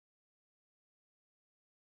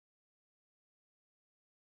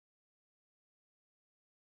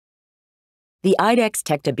The IDEXX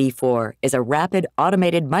Tecta B4 is a rapid,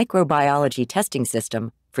 automated microbiology testing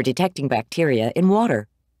system for detecting bacteria in water.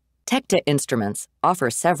 Tecta instruments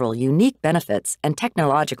offer several unique benefits and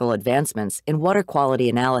technological advancements in water quality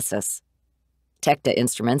analysis. Tecta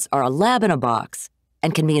instruments are a lab in a box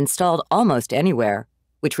and can be installed almost anywhere,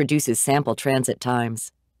 which reduces sample transit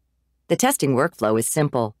times. The testing workflow is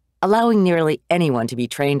simple, allowing nearly anyone to be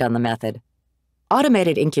trained on the method.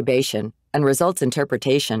 Automated incubation and results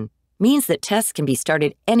interpretation means that tests can be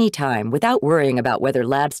started anytime without worrying about whether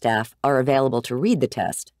lab staff are available to read the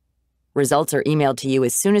test. Results are emailed to you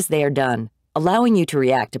as soon as they are done, allowing you to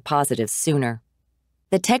react to positives sooner.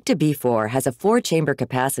 The Tecta B4 has a 4-chamber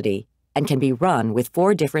capacity and can be run with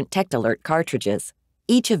 4 different TectaAlert cartridges,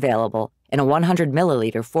 each available in a 100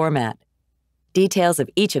 milliliter format. Details of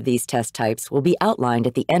each of these test types will be outlined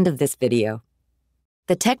at the end of this video.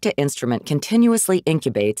 The Tecta instrument continuously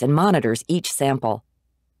incubates and monitors each sample.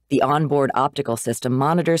 The onboard optical system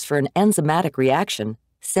monitors for an enzymatic reaction,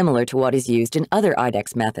 similar to what is used in other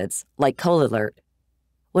IDEXX methods, like ColAlert.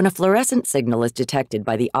 When a fluorescent signal is detected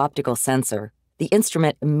by the optical sensor, the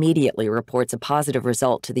instrument immediately reports a positive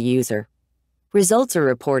result to the user. Results are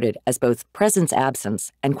reported as both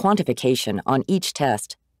presence-absence and quantification on each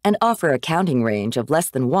test and offer a counting range of less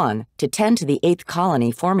than 1 to 10 to the 8th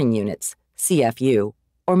colony forming units, CFU,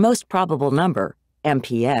 or most probable number,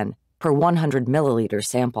 MPN, per 100 milliliter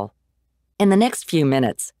sample. In the next few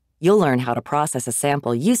minutes, you'll learn how to process a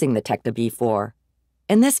sample using the Tecta B4.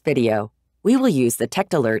 In this video, we will use the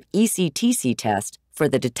TectaAlert ECTC test for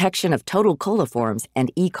the detection of total coliforms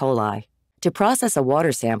and E. coli. To process a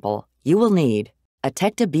water sample, you will need a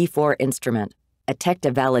Tecta B4 instrument, a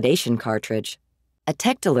Tecta validation cartridge, a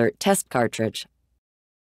TectaAlert test cartridge.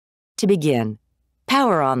 To begin,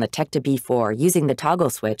 power on the Tecta B4 using the toggle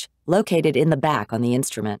switch located in the back on the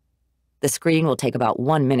instrument. The screen will take about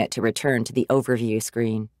 1 minute to return to the overview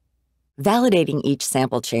screen. Validating each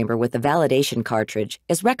sample chamber with the validation cartridge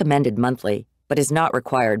is recommended monthly, but is not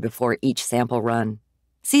required before each sample run.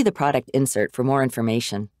 See the product insert for more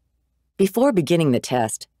information. Before beginning the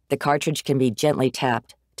test, the cartridge can be gently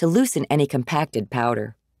tapped to loosen any compacted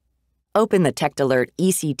powder. Open the TectaAlert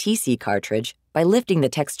ECTC cartridge by lifting the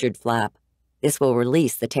textured flap. This will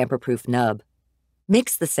release the tamper-proof nub.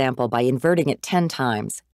 Mix the sample by inverting it 10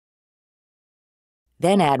 times.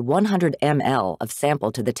 Then add 100 ml of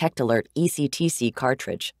sample to the TectaAlert ECTC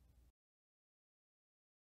cartridge.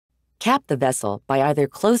 Cap the vessel by either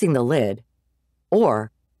closing the lid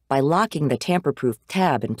or by locking the tamper-proof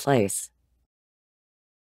tab in place.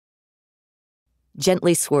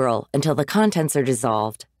 Gently swirl until the contents are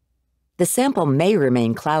dissolved. The sample may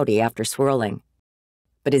remain cloudy after swirling,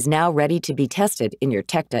 but is now ready to be tested in your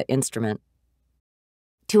Tecta instrument.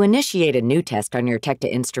 To initiate a new test on your Tecta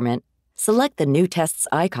instrument, select the New Tests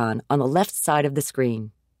icon on the left side of the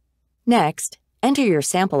screen. Next, enter your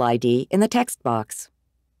sample ID in the text box.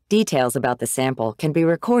 Details about the sample can be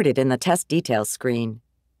recorded in the Test Details screen.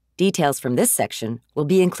 Details from this section will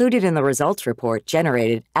be included in the results report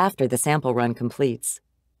generated after the sample run completes.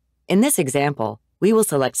 In this example, we will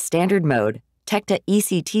select Standard Mode, Tecta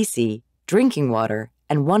ECTC, Drinking Water,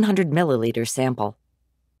 and 100 milliliter sample.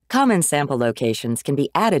 Common sample locations can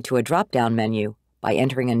be added to a drop-down menu by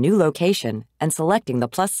entering a new location and selecting the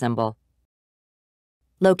plus symbol.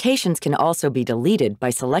 Locations can also be deleted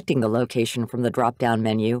by selecting the location from the drop-down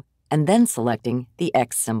menu and then selecting the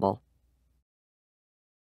X symbol.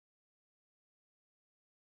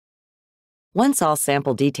 Once all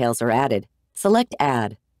sample details are added, select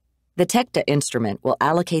Add. The Tecta instrument will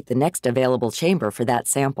allocate the next available chamber for that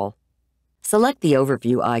sample. Select the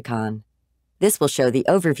Overview icon. This will show the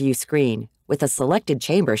overview screen with a selected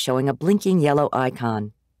chamber showing a blinking yellow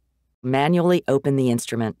icon. Manually open the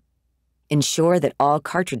instrument. Ensure that all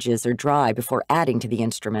cartridges are dry before adding to the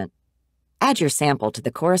instrument. Add your sample to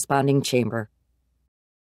the corresponding chamber.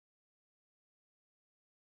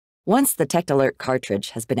 Once the TectaAlert cartridge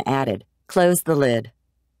has been added, close the lid.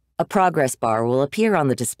 A progress bar will appear on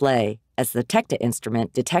the display as the Tecta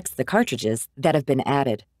instrument detects the cartridges that have been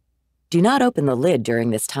added. Do not open the lid during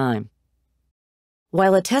this time.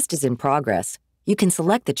 While a test is in progress, you can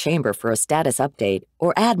select the chamber for a status update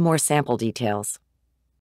or add more sample details.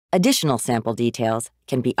 Additional sample details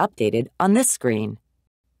can be updated on this screen.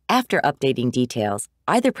 After updating details,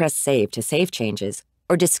 either press Save to save changes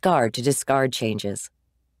or Discard to discard changes.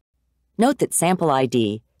 Note that sample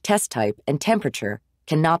ID, test type, and temperature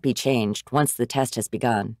cannot be changed once the test has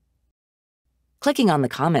begun. Clicking on the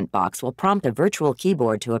comment box will prompt a virtual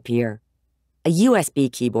keyboard to appear. A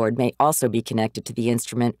USB keyboard may also be connected to the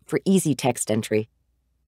instrument for easy text entry.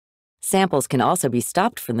 Samples can also be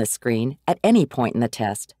stopped from this screen at any point in the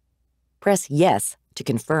test. Press Yes to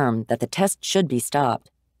confirm that the test should be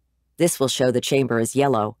stopped. This will show the chamber as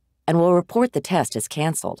yellow and will report the test as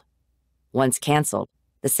canceled. Once canceled,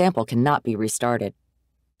 the sample cannot be restarted.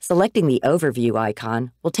 Selecting the Overview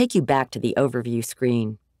icon will take you back to the Overview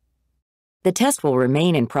screen. The test will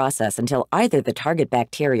remain in process until either the target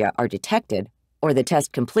bacteria are detected or the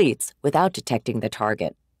test completes without detecting the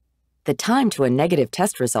target. The time to a negative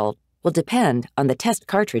test result will depend on the test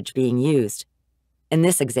cartridge being used. In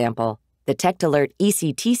this example, the TectaAlert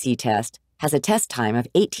ECTC test has a test time of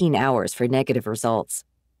 18 hours for negative results.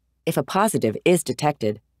 If a positive is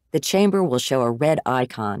detected, the chamber will show a red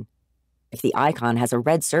icon. If the icon has a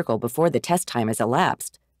red circle before the test time has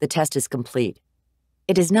elapsed, the test is complete.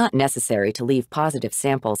 It is not necessary to leave positive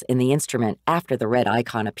samples in the instrument after the red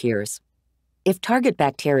icon appears. If target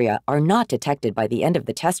bacteria are not detected by the end of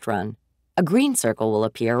the test run, a green circle will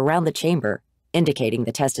appear around the chamber, indicating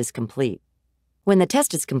the test is complete. When the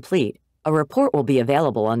test is complete, a report will be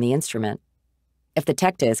available on the instrument. If the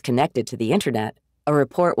Tecta is connected to the Internet, a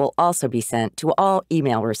report will also be sent to all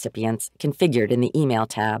email recipients configured in the Email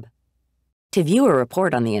tab. To view a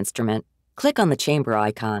report on the instrument, click on the chamber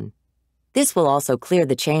icon. This will also clear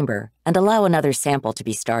the chamber and allow another sample to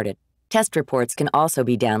be started. Test reports can also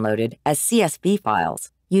be downloaded as CSV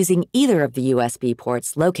files using either of the USB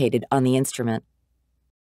ports located on the instrument.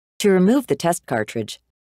 To remove the test cartridge,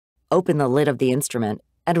 open the lid of the instrument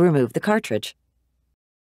and remove the cartridge.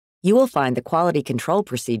 You will find the quality control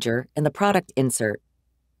procedure in the product insert.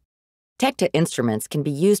 Tecta instruments can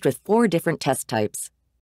be used with 4 different test types.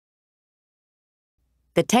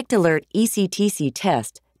 The TectaAlert ECTC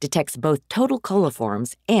test detects both total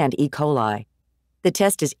coliforms and E. coli. The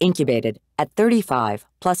test is incubated at 35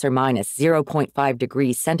 plus or minus 0.5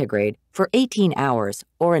 degrees centigrade for 18 hours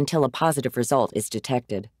or until a positive result is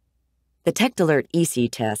detected. The TectaAlert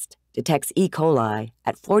EC test detects E. coli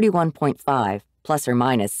at 41.5 plus or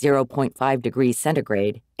minus 0.5 degrees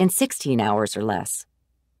centigrade in 16 hours or less.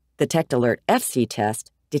 The TectaAlert FC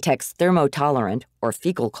test detects thermotolerant or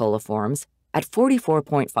fecal coliforms at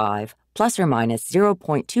 44.5 plus or minus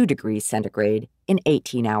 0.2 degrees centigrade in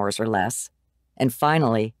 18 hours or less. And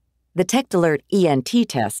finally, the TectaAlert ENT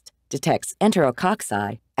test detects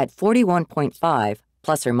enterococci at 41.5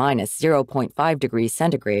 plus or minus 0.5 degrees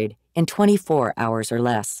centigrade in 24 hours or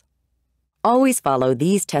less. Always follow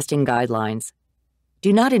these testing guidelines.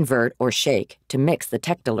 Do not invert or shake to mix the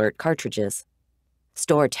TectaAlert cartridges.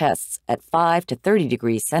 Store tests at 5 to 30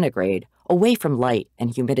 degrees centigrade away from light and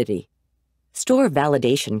humidity. Store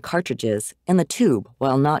validation cartridges in the tube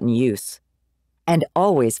while not in use. And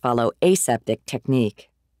always follow aseptic technique.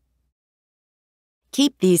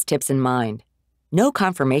 Keep these tips in mind. No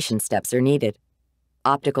confirmation steps are needed.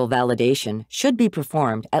 Optical validation should be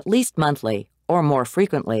performed at least monthly or more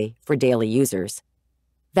frequently for daily users.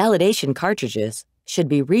 Validation cartridges should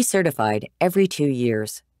be recertified every 2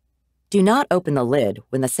 years. Do not open the lid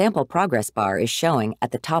when the sample progress bar is showing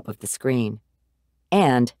at the top of the screen.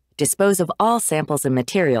 And dispose of all samples and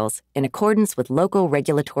materials in accordance with local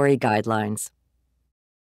regulatory guidelines.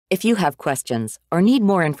 If you have questions or need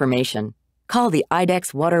more information, call the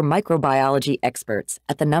IDEXX Water Microbiology experts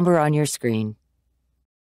at the number on your screen.